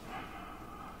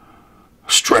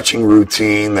stretching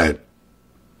routine that,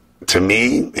 to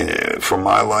me, for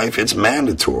my life, it's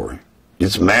mandatory.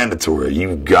 It's mandatory.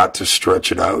 You've got to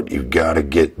stretch it out. You've got to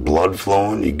get blood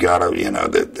flowing. You've got to, you know,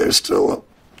 there's still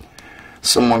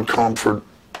some uncomfortable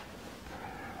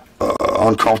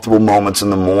moments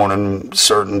in the morning,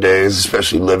 certain days,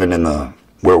 especially living in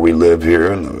where we live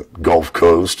here in the Gulf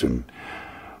Coast, and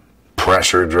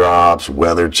pressure drops,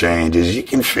 weather changes. You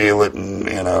can feel it in,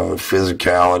 you know,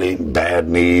 physicality, bad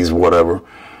knees, whatever.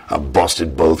 I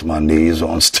busted both my knees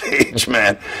on stage,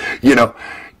 man. You know,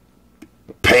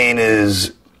 pain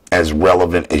is as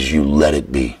relevant as you let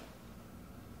it be.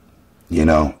 You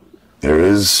know, there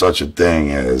is such a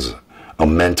thing as a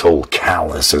mental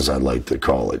callus, as I like to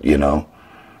call it, you know.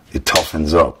 It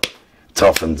toughens up,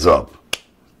 toughens up.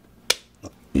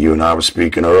 You and I were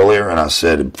speaking earlier, and I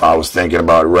said if I was thinking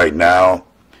about it right now,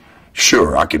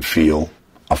 sure, I could feel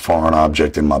a foreign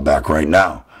object in my back right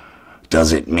now.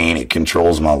 Does it mean it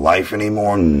controls my life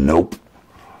anymore? Nope.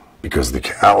 Because the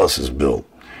callus is built.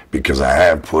 Because I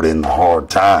have put in the hard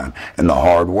time and the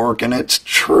hard work, and it's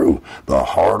true. The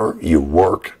harder you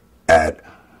work at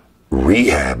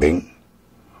rehabbing,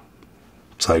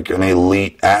 it's like an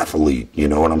elite athlete, you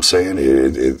know what I'm saying?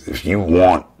 If you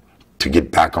want to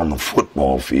get back on the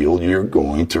football field, you're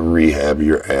going to rehab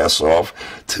your ass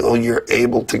off till you're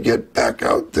able to get back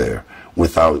out there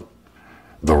without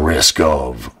the risk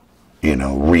of, you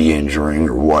know, re-injuring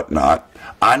or whatnot.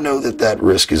 I know that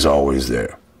risk is always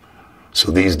there.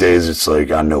 So these days it's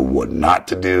like I know what not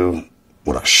to do,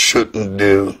 what I shouldn't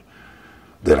do,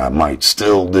 that I might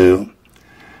still do.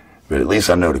 But at least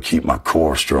I know to keep my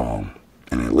core strong.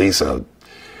 And at least I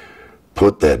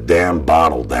put that damn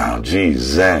bottle down.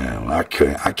 Jeez, damn, I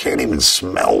can't even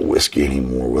smell whiskey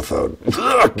anymore without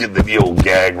getting the old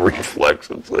gag reflex.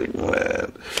 It's like,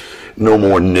 man, no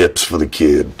more nips for the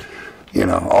kid. You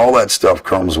know, all that stuff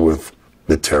comes with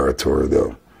the territory,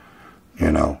 though.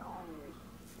 You know,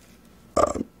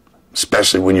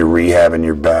 especially when you're rehabbing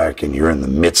your back and you're in the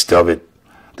midst of it.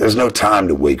 There's no time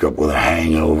to wake up with a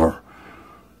hangover.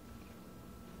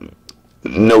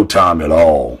 No time at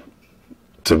all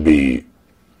to be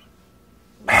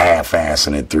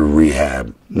half-assing it through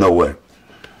rehab. No way.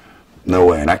 No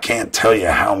way. And I can't tell you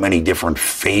how many different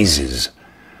phases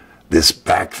this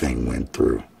back thing went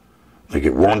through. Like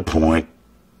at one point,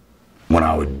 when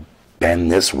I would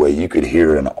bend this way, you could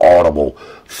hear an audible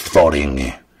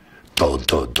thudding. Thud,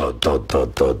 thud, thud, thud,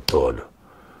 thud, thud, thud.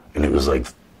 And it was like,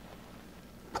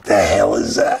 what the hell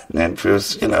is that? And it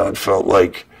was, you know, it felt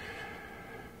like,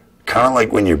 kind of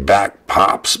like when your back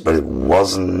pops, but it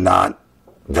wasn't not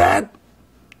that.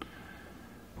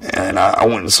 And I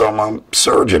went and saw my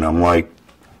surgeon. I'm like,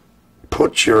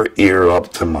 put your ear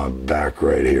up to my back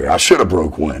right here. I should have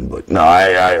broke wind, but no,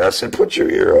 I said, put your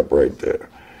ear up right there.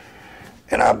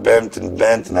 And I bent and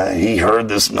bent, and he heard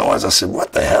this noise. I said,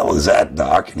 what the hell is that,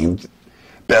 doc? And he,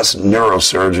 best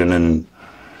neurosurgeon in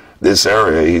this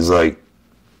area, he's like,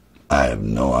 I have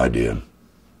no idea.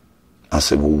 I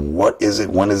said, well, what is it?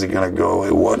 When is it going to go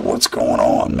away? What's going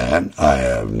on, man? I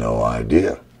have no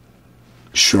idea.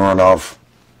 Sure enough,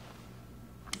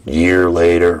 year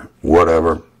later,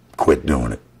 whatever, quit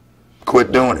doing it.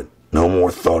 Quit doing it. No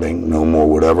more thudding, no more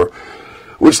whatever.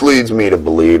 Which leads me to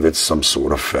believe it's some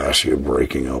sort of fascia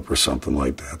breaking up or something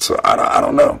like that. So I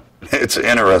don't know. It's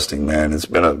interesting, man. It's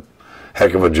been a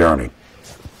heck of a journey.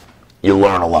 You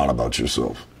learn a lot about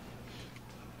yourself.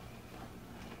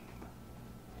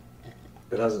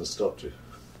 It hasn't stopped you.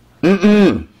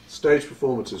 Mm-mm. Stage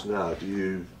performances now,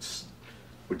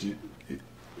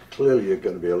 clearly you're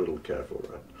going to be a little careful,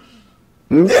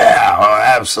 right?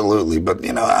 Yeah, absolutely. But,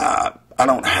 you know, I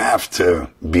don't have to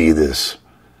be this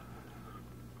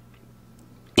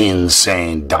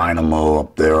insane dynamo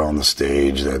up there on the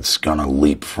stage that's going to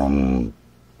leap from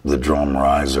the drum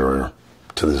riser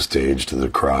to the stage to the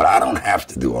crowd. I don't have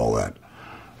to do all that.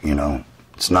 you know.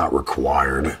 It's not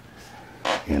required,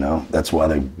 you know. That's why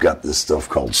they've got this stuff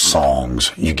called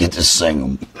songs. You get to sing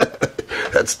them.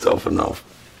 That's tough enough.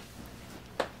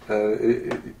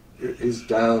 Is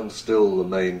Down still the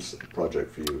main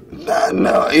project for you?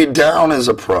 No, Down is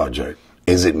a project.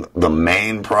 Is it the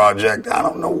main project? I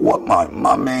don't know what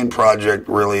my main project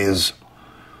really is.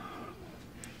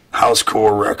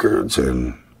 Housecore records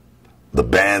and the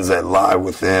bands that lie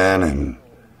within, and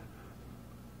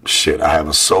shit, I have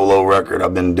a solo record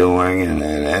I've been doing,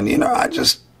 and you know,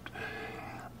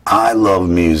 I love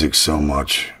music so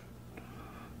much.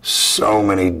 So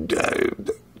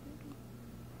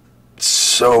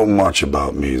much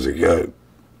about music.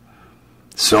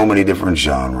 So many different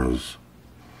genres.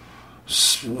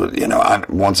 You know,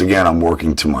 once again, I'm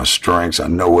working to my strengths. I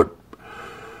know what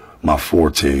my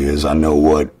forte is. I know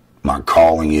what my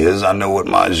calling is. I know what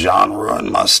my genre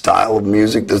and my style of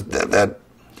music that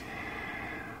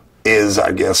is,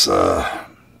 I guess, the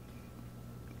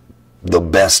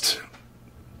best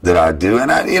that I do.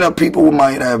 And you know, people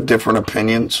might have different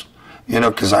opinions, you know,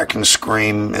 because I can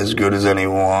scream as good as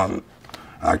anyone.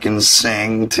 I can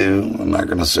sing too. I'm not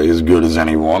going to say as good as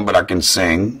anyone, but I can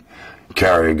sing,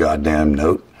 carry a goddamn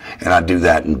note. And I do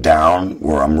that in Down,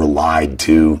 where I'm relied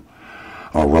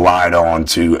on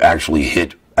to actually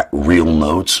hit real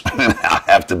notes. I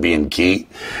have to be in key,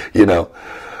 you know.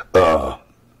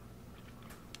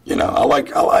 You know, I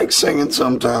like singing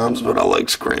sometimes, but I like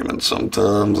screaming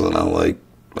sometimes, and I like,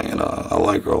 you know, I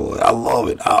love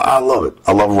it. I love it.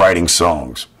 I love writing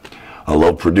songs. I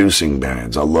love producing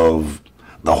bands. I love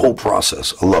the whole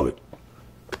process. I love it.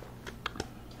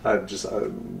 Just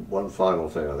one final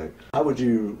thing, I think. How would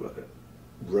you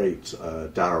rate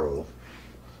Darrell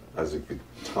as a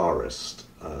guitarist?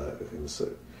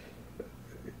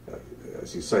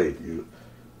 As you say, you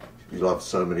love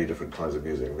so many different kinds of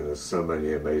music. I mean, there's so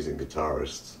many amazing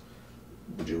guitarists.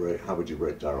 How would you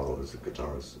rate Darrell as a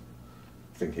guitarist,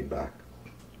 thinking back?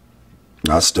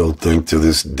 I still think to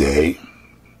this day,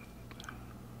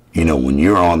 you know, when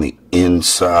you're on the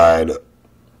inside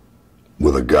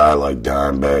with a guy like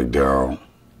Dimebag Darrell,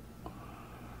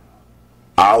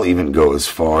 I'll even go as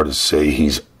far to say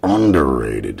he's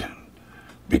underrated,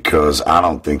 because I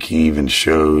don't think he even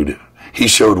showed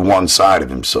one side of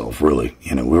himself, really.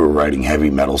 You know, we were writing heavy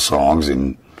metal songs,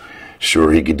 and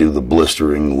sure, he could do the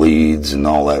blistering leads and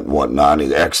all that whatnot.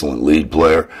 He's an excellent lead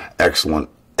player, excellent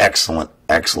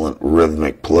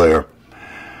rhythmic player.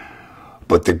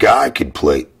 But the guy could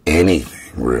play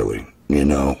anything, really, you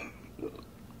know.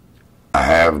 I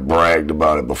have bragged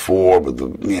about it before, but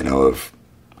you know,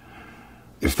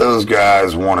 if those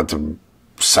guys wanted to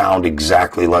sound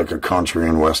exactly like a country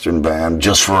and western band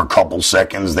just for a couple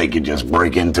seconds, they could just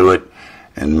break into it,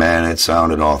 and man, it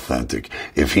sounded authentic.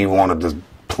 If he wanted to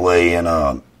play in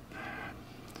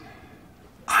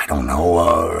I don't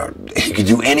know, he could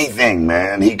do anything,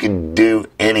 man. He could do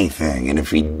anything. And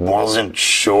if he wasn't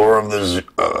sure of the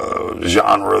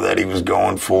genre that he was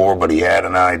going for, but he had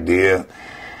an idea,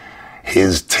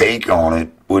 his take on it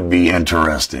would be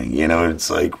interesting. You know, it's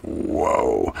like,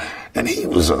 whoa. And he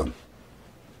was a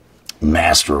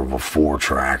master of a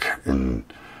 4-track, and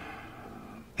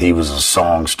he was a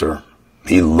songster.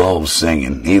 He loved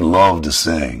singing. He loved to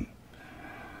sing.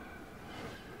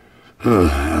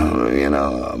 You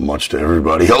know, much to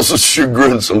everybody else's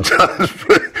chagrin sometimes,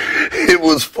 but it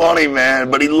was funny,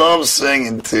 man. But he loved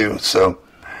singing too, so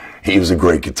he was a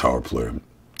great guitar player,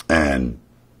 and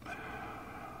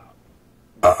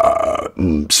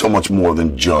so much more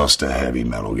than just a heavy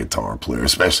metal guitar player,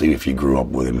 especially if you grew up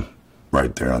with him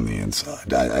right there on the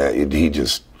inside. He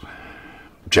just,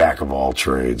 jack of all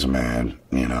trades, man,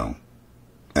 you know,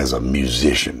 as a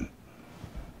musician,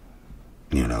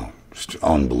 you know, just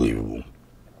unbelievable.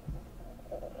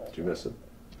 Do you miss him?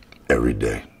 Every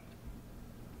day.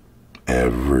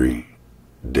 Every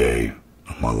day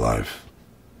of my life.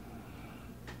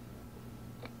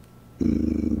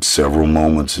 Several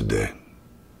moments a day.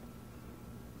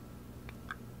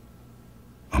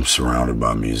 I'm surrounded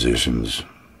by musicians.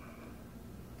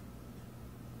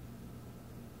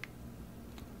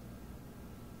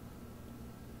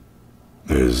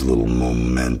 There's little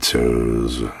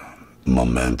mementos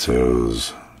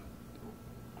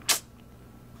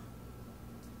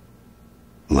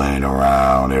laying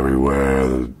around everywhere.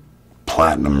 The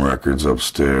platinum records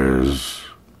upstairs,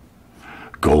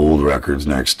 gold records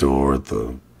next door at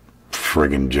the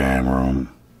friggin' jam room,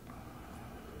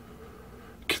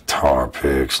 guitar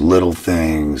picks, little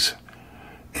things.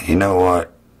 And you know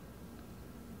what?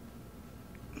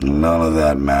 None of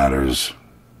that matters,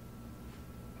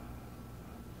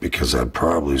 because I'd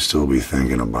probably still be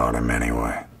thinking about him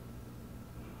anyway.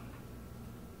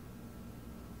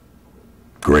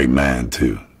 Great man,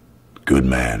 too. Good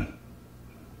man.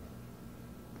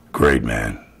 Great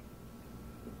man.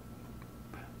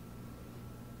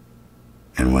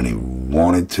 And when he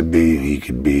wanted to be, he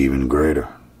could be even greater.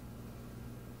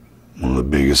 One of the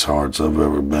biggest hearts I've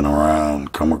ever been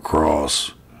around, come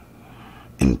across.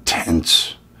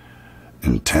 Intense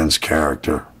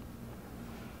character.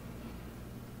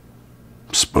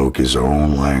 Spoke his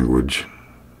own language.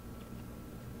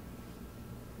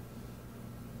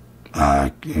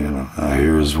 I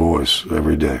hear his voice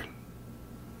every day.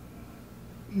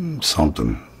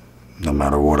 Something, no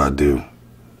matter what I do.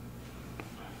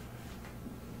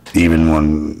 Even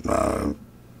when I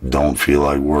don't feel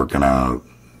like working out,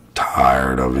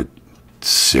 tired of it,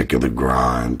 sick of the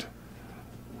grind,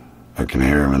 I can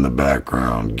hear him in the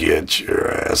background. Get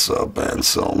your ass up,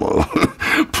 Anselmo.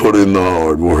 Put in the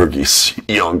hard work, you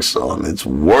young son. It's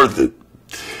worth it.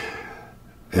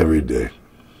 Every day.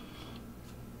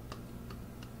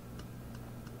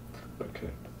 Okay,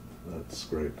 that's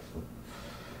great.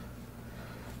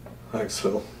 Thanks,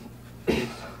 Phil.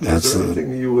 Is there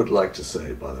anything you would like to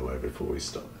say, by the way, before we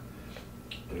stop?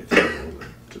 Anything?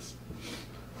 Just...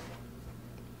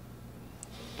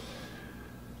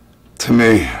 To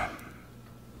me,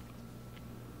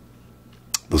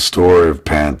 the story of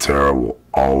Pantera will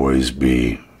always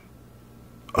be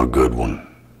a good one,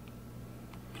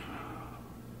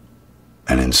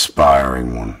 an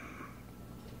inspiring one.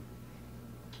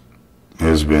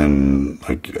 There's been,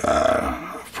 like,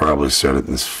 I've probably said it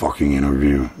in this fucking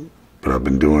interview, but I've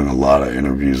been doing a lot of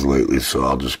interviews lately, so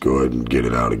I'll just go ahead and get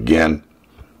it out again.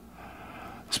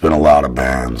 There's been a lot of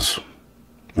bands.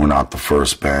 We're not the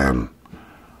first band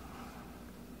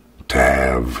to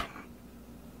have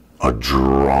a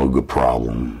drug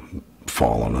problem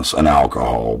fall on us, an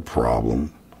alcohol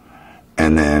problem,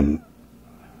 and then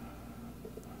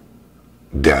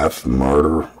death,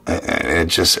 murder.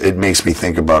 And it makes me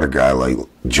think about a guy like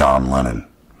John Lennon.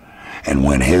 And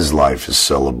when his life is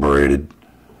celebrated,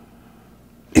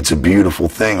 it's a beautiful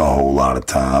thing a whole lot of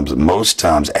times, most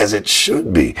times, as it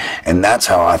should be. And that's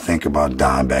how I think about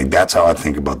Dimebag. That's how I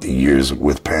think about the years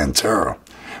with Pantera.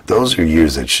 Those are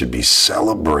years that should be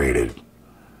celebrated.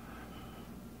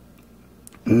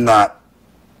 Not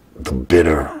the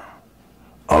bitter,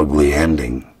 ugly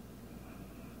ending.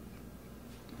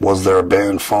 Was there a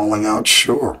band falling out?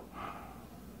 Sure.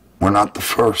 We're not the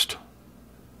first.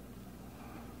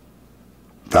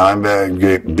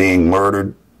 Dimebag being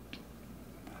murdered.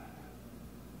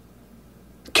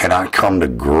 Can I come to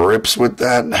grips with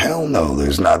that? Hell no.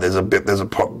 There's not. There's a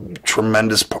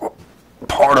tremendous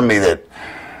part of me that,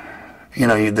 you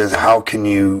know, how can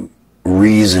you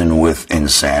reason with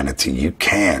insanity? You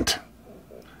can't.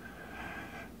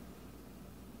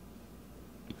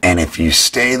 And if you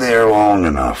stay there long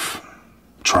enough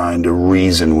trying to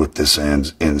reason with this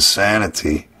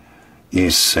insanity,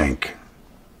 you sink.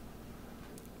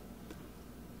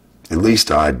 At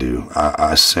least I do.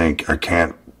 I sink. I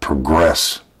can't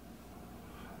progress.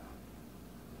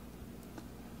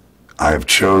 I have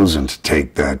chosen to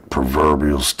take that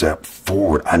proverbial step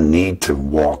forward. I need to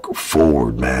walk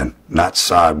forward, man. Not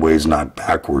sideways, not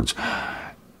backwards.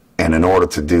 And in order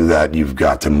to do that, you've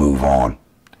got to move on.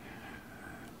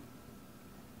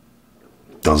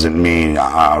 Doesn't mean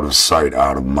out of sight,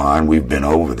 out of mind. We've been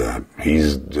over that.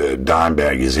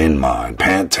 Dimebag is in mind.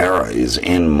 Pantera is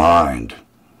in mind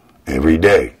every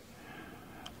day.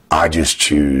 I just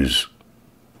choose,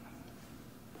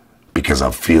 because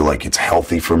I feel like it's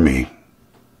healthy for me,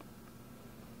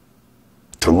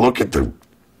 to look at the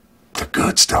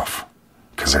good stuff,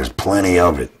 because there's plenty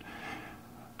of it,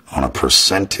 on a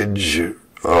percentage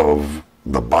of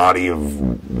the body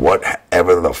of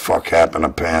whatever the fuck happened to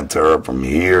Pantera from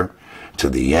here to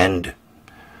the end.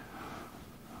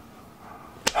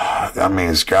 I mean,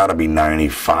 it's got to be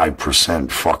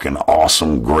 95% fucking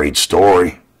awesome, great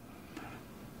story.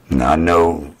 And I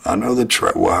know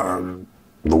the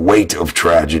weight of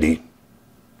tragedy.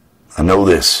 I know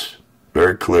this.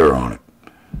 Very clear on it.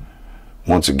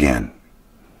 Once again,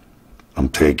 I'm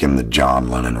taking the John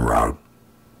Lennon route.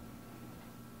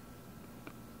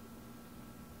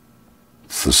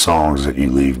 It's the songs that you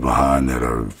leave behind that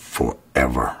are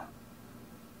forever.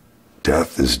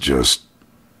 Death is just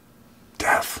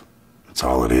death. That's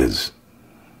all it is.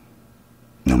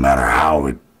 No matter how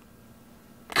it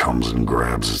comes and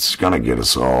grabs, it's gonna get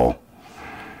us all.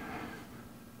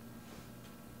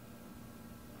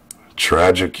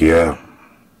 Tragic, yeah.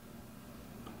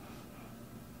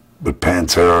 But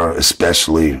Pantera,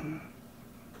 especially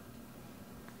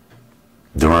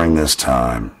during this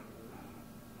time,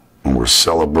 when we're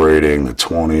celebrating the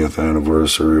 20th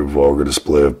anniversary of Vulgar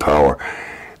Display of Power,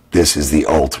 this is the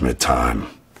ultimate time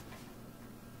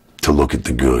to look at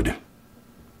the good.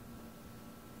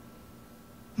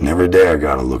 And every day I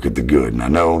gotta look at the good. And I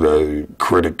know the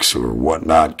critics or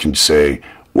whatnot can say,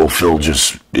 well, Phil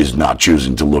just is not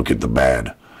choosing to look at the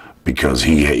bad because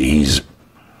he's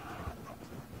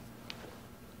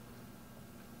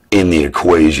in the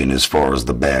equation as far as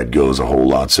the bad goes a whole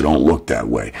lot, so don't look that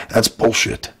way. That's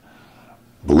bullshit.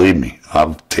 Believe me,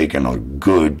 I've taken a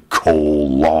good,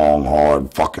 cold, long,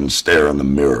 hard fucking stare in the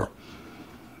mirror.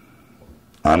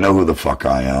 I know who the fuck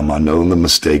I am. I know the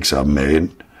mistakes I've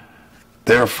made.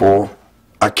 Therefore,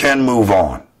 I can move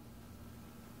on.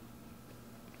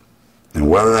 And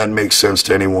whether that makes sense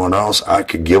to anyone else, I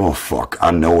could give a fuck.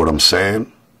 I know what I'm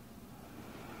saying.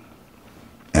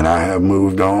 And I have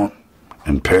moved on.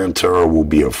 And Pantera will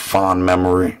be a fond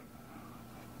memory.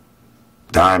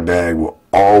 Dimebag will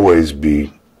always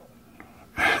be.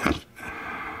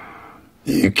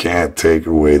 You can't take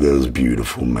away those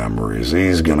beautiful memories.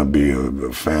 He's going to be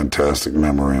a fantastic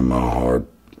memory in my heart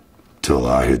till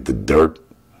I hit the dirt.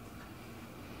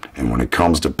 And when it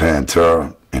comes to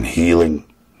Pantera and healing,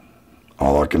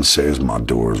 all I can say is my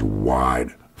door is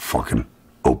wide fucking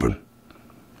open.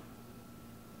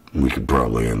 We could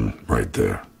probably end right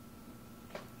there.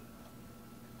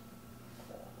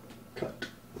 Cut.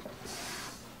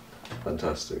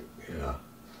 Fantastic, yeah.